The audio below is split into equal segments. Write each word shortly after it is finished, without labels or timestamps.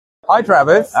Hi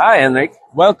Travis. Hi Henrik.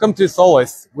 Welcome to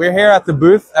Solis. We're here at the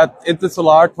booth at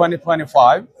Intersolar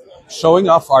 2025 showing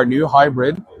off our new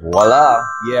hybrid. Voila.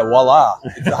 Yeah, voila.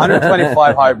 It's a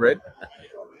 125 hybrid.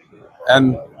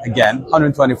 And again,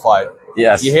 125.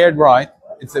 Yes. You heard right.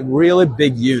 It's a really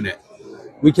big unit.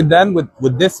 We could then,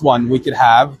 with this one, we could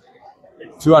have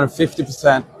 250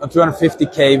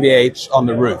 kVh on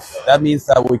the roof. That means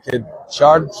that we could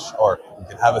charge, or we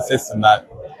could have a system that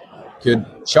could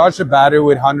charge the battery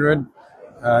with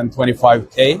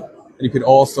 125K, and you could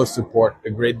also support the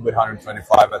grid with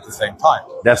 125 at the same time.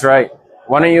 That's right.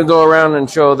 Why don't you go around and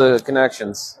show the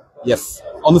connections? Yes.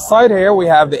 On the side here, we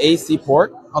have the AC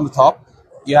port on the top.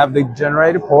 You have the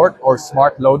generator port or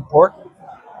smart load port.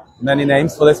 Many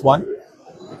names for this one.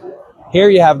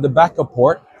 Here you have the backup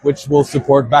port, which will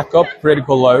support backup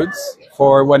critical loads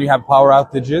for when you have power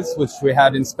outages, which we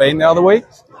had in Spain the other week.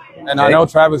 And okay. I know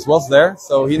Travis was there,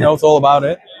 so he knows all about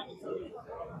it.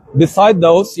 Beside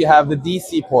those, you have the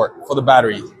DC port for the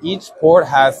battery. Each port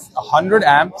has 100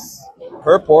 amps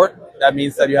per port. That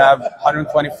means that you have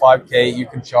 125K you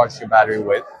can charge your battery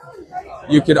with.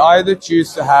 You could either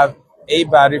choose to have a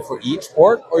battery for each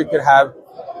port, or you could have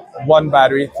one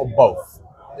battery for both.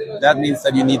 That means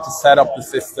that you need to set up the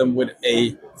system with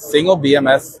a single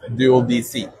BMS dual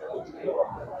DC.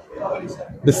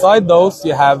 Beside those,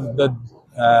 you have the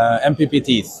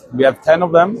MPPTs. We have 10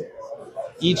 of them.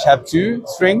 Each have 2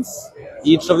 strings.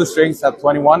 Each of the strings have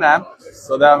 21 amps,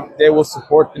 so that they will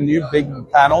support the new big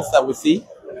panels that we see.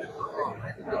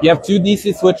 You have 2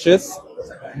 DC switches.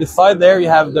 Beside there, you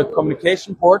have the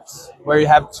communication ports, where you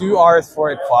have 2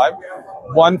 RS485,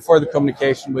 one for the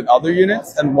communication with other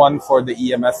units, and one for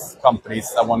the EMS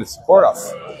companies that want to support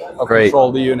us or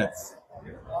control the units.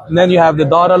 And then you have the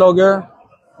data logger,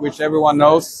 which everyone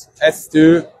knows,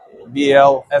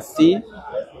 S2-BL-ST,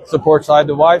 supports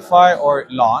either Wi-Fi or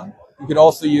LAN. You could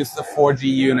also use the 4G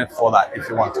unit for that if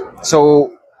you want to.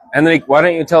 So, Henrik, why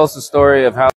don't you tell us the story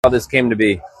of how this came to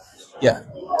be? Yeah.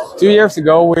 2 years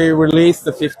ago, we released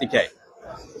the 50K.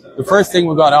 The first thing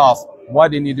we got asked, why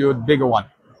didn't you do a bigger one?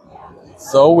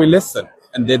 So we listened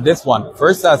and did this one.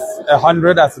 First as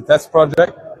 100 as a test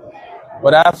project.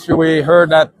 But after we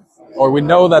heard that, or we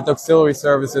know that the auxiliary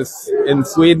services in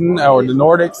Sweden or the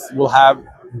Nordics will have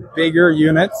bigger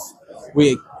units,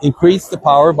 we increased the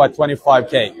power by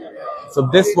 25K. So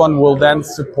this one will then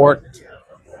support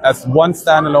as one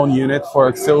standalone unit for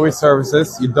auxiliary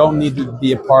services. You don't need to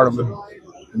be a part of the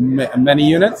many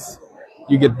units.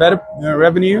 You get better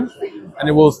revenue, and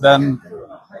it will then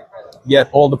get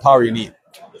all the power you need.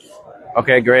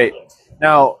 Okay, great.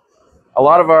 Now, a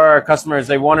lot of our customers,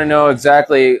 they want to know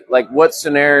exactly like what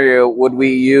scenario would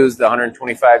we use the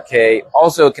 125K.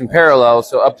 Also it can parallel,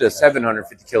 so up to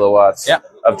 750 kilowatts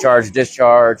of charge,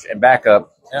 discharge, and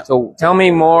backup. So tell me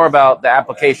more about the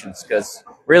applications, because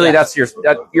really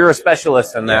you're a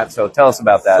specialist in that. So tell us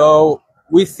about that. So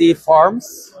we see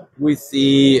farms, we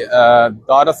see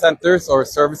data centers or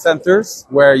service centers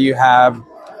where you have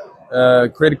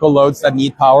critical loads that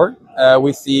need power.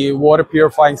 We see water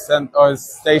purifying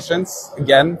stations,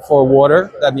 again, for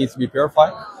water that needs to be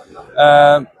purified.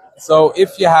 So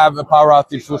if you have a power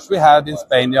outage, which we had in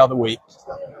Spain the other week,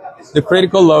 the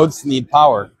critical loads need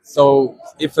power. So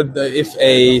if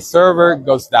a server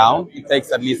goes down, it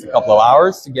takes at least a couple of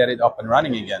hours to get it up and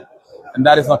running again. And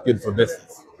that is not good for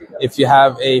business. If you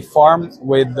have a farm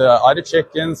with either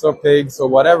chickens or pigs or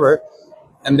whatever,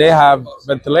 and they have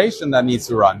ventilation that needs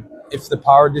to run, if the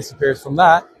power disappears from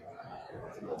that,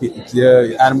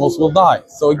 the animals will die.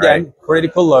 So again,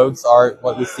 critical loads are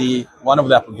what we see, one of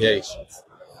the applications.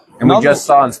 And we just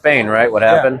saw in Spain, right, what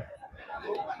happened?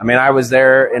 I mean, I was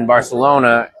there in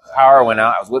Barcelona, power went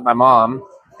out. I was with my mom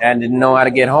and didn't know how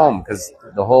to get home because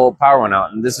the whole power went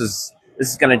out. And this is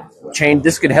going to change.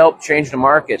 This could help change the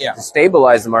market, to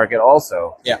stabilize the market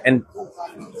also. And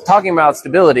talking about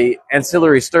stability,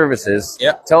 ancillary services,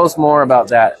 tell us more about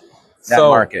that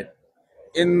market.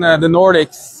 In the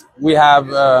Nordics, we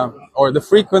have, or the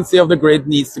frequency of the grid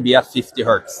needs to be at 50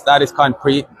 hertz. That is kind of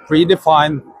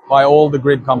predefined by all the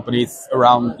grid companies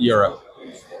around Europe.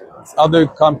 Other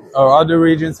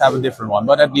regions have a different one,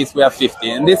 but at least we have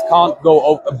 50. And this can't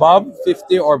go above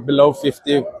 50 or below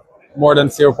 50 more than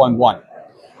 0.1.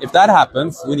 If that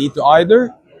happens, we need to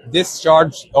either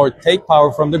discharge or take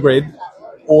power from the grid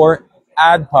or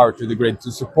add power to the grid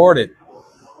to support it.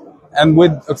 And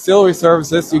with auxiliary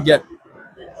services, you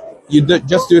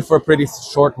just do it for a pretty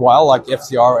short while, like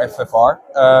FCR or FFR.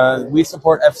 We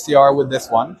support FCR with this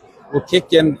one. We'll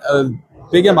kick in a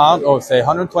big amount of, say,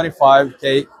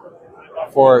 125K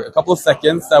for a couple of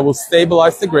seconds. That will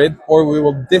stabilize the grid, or we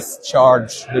will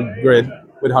discharge the grid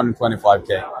with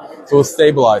 125K. So we'll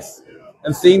stabilize.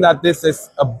 And seeing that this is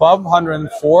above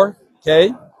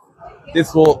 104K,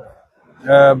 this will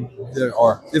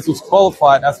this was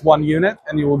qualified as one unit,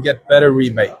 and you will get better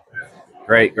rebate.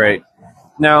 Great, great.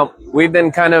 Now, we've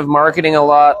been kind of marketing a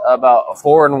lot about a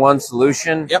 4-in-1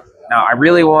 solution. Yep. Now, I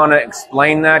really want to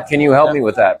explain that. Can you help me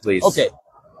with that, please? Okay.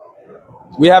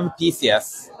 We have a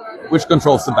PCS, which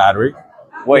controls the battery.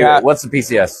 Wait, what's the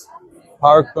PCS?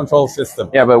 Power control system.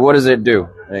 Yeah, but what does it do?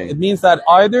 It means that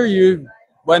either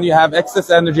when you have excess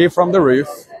energy from the roof,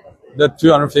 the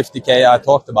 250K I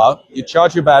talked about, you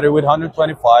charge your battery with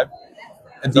 125,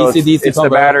 a DC-DC it's the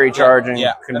battery charging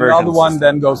conversion. And the other one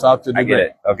then goes out to the grid. I get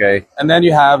it, okay. And then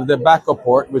you have the backup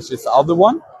port, which is the other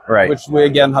one, right? Which we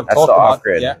again have talked about.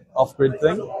 Off-grid. Yeah, off-grid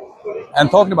thing. And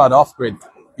talking about off-grid,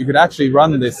 you could actually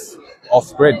run this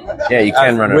off-grid. Yeah, you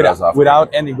can run it as off-grid. Without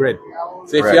any grid.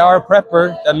 So if you are a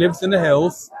prepper that lives in the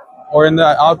hills or in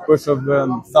the outbush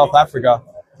of South Africa,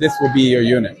 this will be your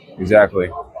unit. Exactly.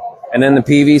 And then the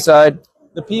PV side?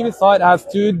 The PV side has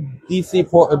 2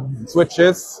 DC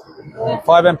switches, 5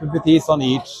 MPPTs on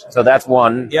each. So that's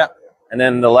one. Yeah. And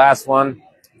then the last one,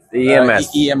 the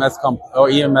EMS.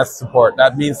 EMS support.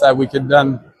 That means that we could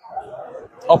then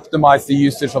optimize the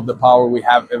usage of the power we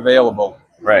have available.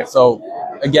 Right. So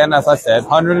again, as I said,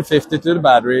 150 to the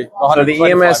battery. So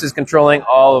the EMS is controlling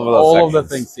all of those all sections. of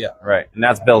the things, yeah. Right. And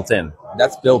that's built in.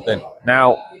 That's built in.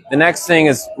 Now, the next thing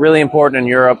is really important in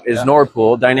Europe is Nord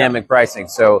Pool, dynamic pricing.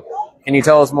 So can you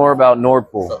tell us more about Nord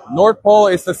Pool? So Nord Pool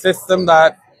is a system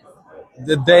that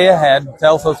the day ahead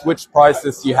tells us which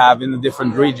prices you have in the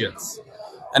different regions.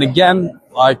 And again,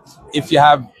 like if you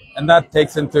have, and that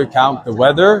takes into account the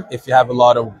weather. If you have a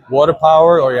lot of water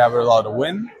power or you have a lot of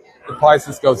wind, the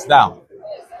prices goes down.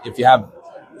 If you have,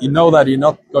 you know that you're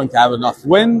not going to have enough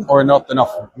wind or not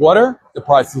enough water, the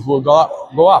prices will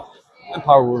go up and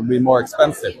power will be more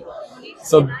expensive.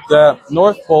 So the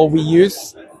Nord Pool we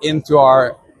use into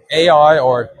our AI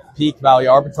or peak value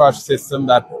arbitrage system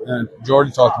that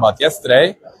Jordi talked about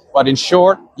yesterday. But in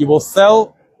short, you will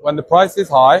sell when the price is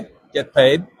high, get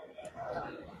paid,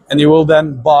 and you will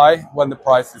then buy when the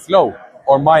price is low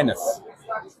or minus.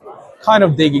 Kind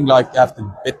of digging like after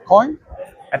Bitcoin.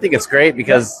 I think it's great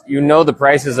because you know the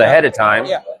prices ahead of time.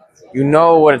 Yeah. You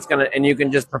know what it's going to, and you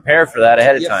can just prepare for that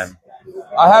ahead of time.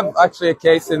 I have actually a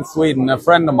case in Sweden, a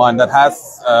friend of mine that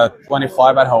has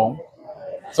 25 at home.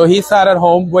 So he sat at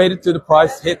home, waited till the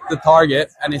price hit the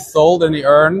target, and he sold and he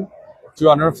earned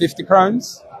 250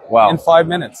 crowns in 5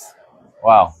 minutes.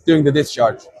 Wow. Doing the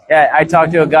discharge. Yeah, I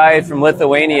talked to a guy from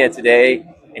Lithuania today,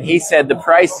 and he said the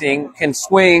pricing can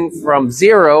swing from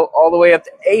 0 all the way up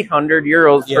to 800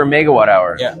 euros per megawatt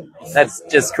hour. Yeah. That's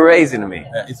just crazy to me.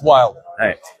 Yeah, it's wild.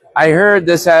 Right. I heard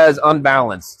this has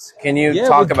unbalanced. Can you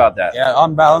talk about that? Yeah,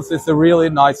 unbalanced is a really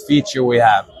nice feature we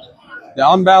have. The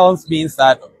unbalanced means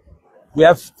that we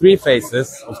have 3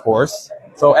 phases, of course.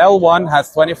 So L1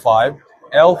 has 25,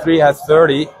 L3 has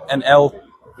 30, and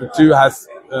L2 has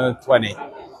 20.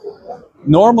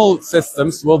 Normal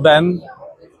systems will then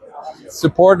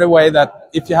support the way that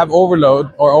if you have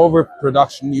overload or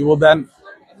overproduction, you will then,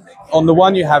 on the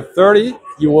one you have 30,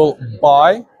 you will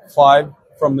buy 5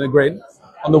 from the grid.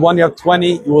 On the one you have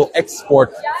 20, you will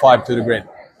export 5 to the grid.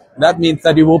 That means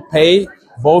that you will pay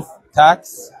both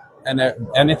tax and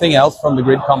anything else from the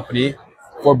grid company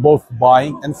for both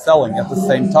buying and selling at the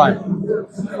same time.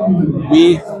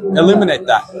 We eliminate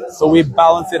that. So we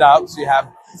balance it out so you have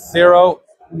 0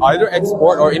 either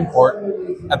export or import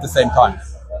at the same time.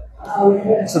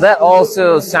 So that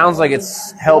also sounds like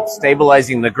it's helped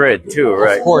stabilizing the grid too,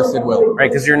 right? Of course it will.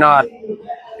 Right, because you're not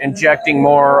injecting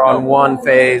more on one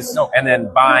phase and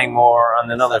then buying more on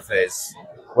another phase,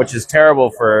 which is terrible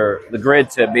for the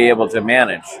grid to be able to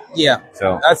manage. Yeah,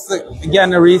 so that's again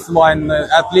the reason why,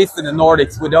 at least in the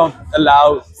Nordics, we don't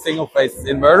allow single-phase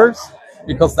inverters,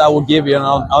 because that will give you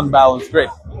an unbalanced grid.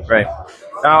 Right.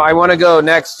 Now I want to go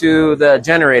next to the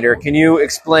generator. Can you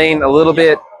explain a little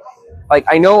bit? Like,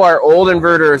 I know our old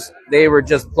inverters, they were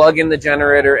just plug in the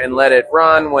generator and let it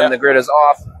run when the grid is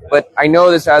off. But I know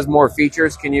this has more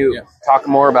features. Can you talk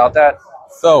more about that?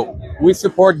 So we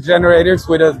support generators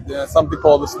with something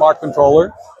called a smart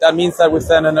controller. That means that we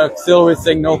send an auxiliary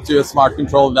signal to a smart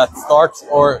controller that starts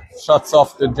or shuts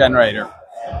off the generator.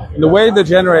 And the way the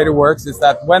generator works is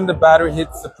that when the battery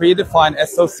hits the predefined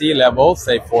SOC level,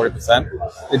 say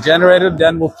 40%, the generator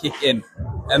then will kick in.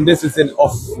 And this is in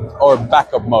off or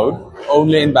backup mode,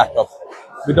 only in backup.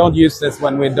 We don't use this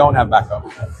when we don't have backup.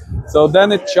 So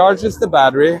then it charges the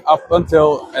battery up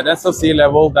until an SOC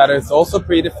level that is also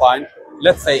predefined,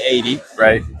 let's say 80.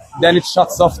 Right. Then it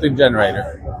shuts off the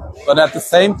generator. But at the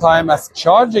same time as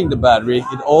charging the battery,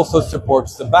 it also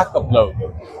supports the backup load.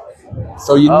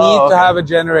 So you need to have a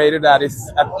generator that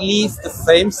is at least the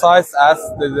same size as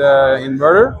the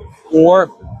inverter, or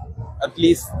at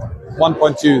least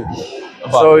 1.2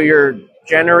 above. So your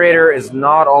generator is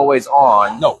not always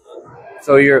on. No.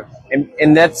 So you're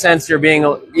in that sense, you're being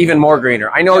even more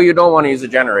greener. I know you don't want to use a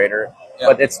generator,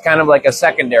 but it's kind of like a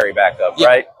secondary backup,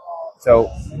 right? So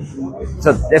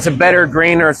it's a better,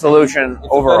 greener solution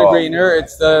overall. It's better, greener.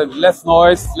 It's less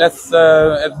noise, less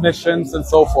emissions, and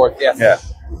so forth. Yes. Yeah.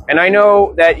 And I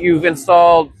know that you've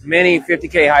installed many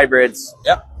 50K hybrids.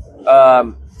 Yep.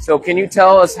 So can you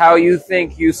tell us how you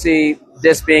think you see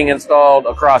this being installed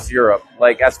across Europe?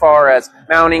 Like as far as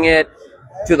mounting it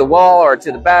to the wall or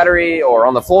to the battery or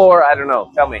on the floor? I don't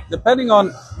know. Tell me. Depending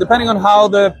on how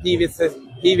the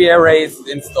PV array is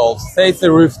installed. Say it's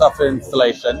a rooftop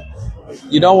installation.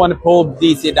 You don't want to pull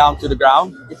DC down to the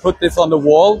ground. You put this on the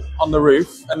wall, on the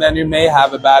roof, and then you may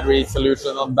have a battery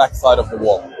solution on the back side of the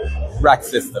wall. Rack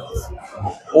systems.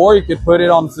 Or you could put it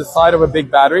on the side of a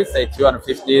big battery, say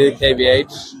 250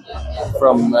 kVh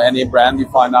from any brand you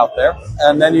find out there.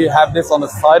 And then you have this on the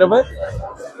side of it.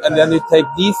 And then you take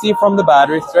DC from the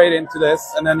battery straight into this,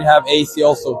 and then you have AC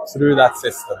also through that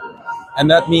system. And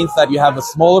that means that you have a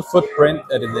smaller footprint,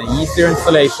 that is an easier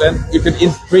installation. You can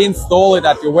pre-install it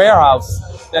at your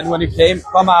warehouse. Then when you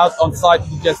come out on site,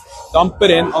 you just dump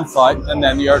it in on site, and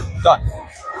then you're done.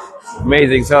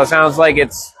 Amazing. So it sounds like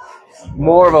it's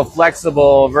more of a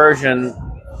flexible version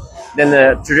than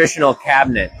the traditional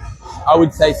cabinet. I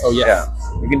would say so, yes.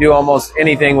 Yeah. You can do almost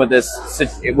anything with this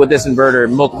inverter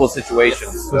in multiple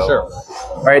situations. Yes, for sure.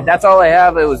 All right, that's all I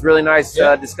have. It was really nice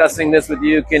discussing this with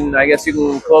you. I guess you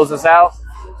can close us out.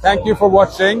 Thank you for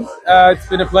watching. It's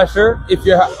been a pleasure. If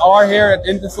you are here at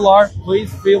Intersolar,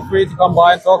 please feel free to come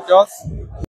by and talk to us.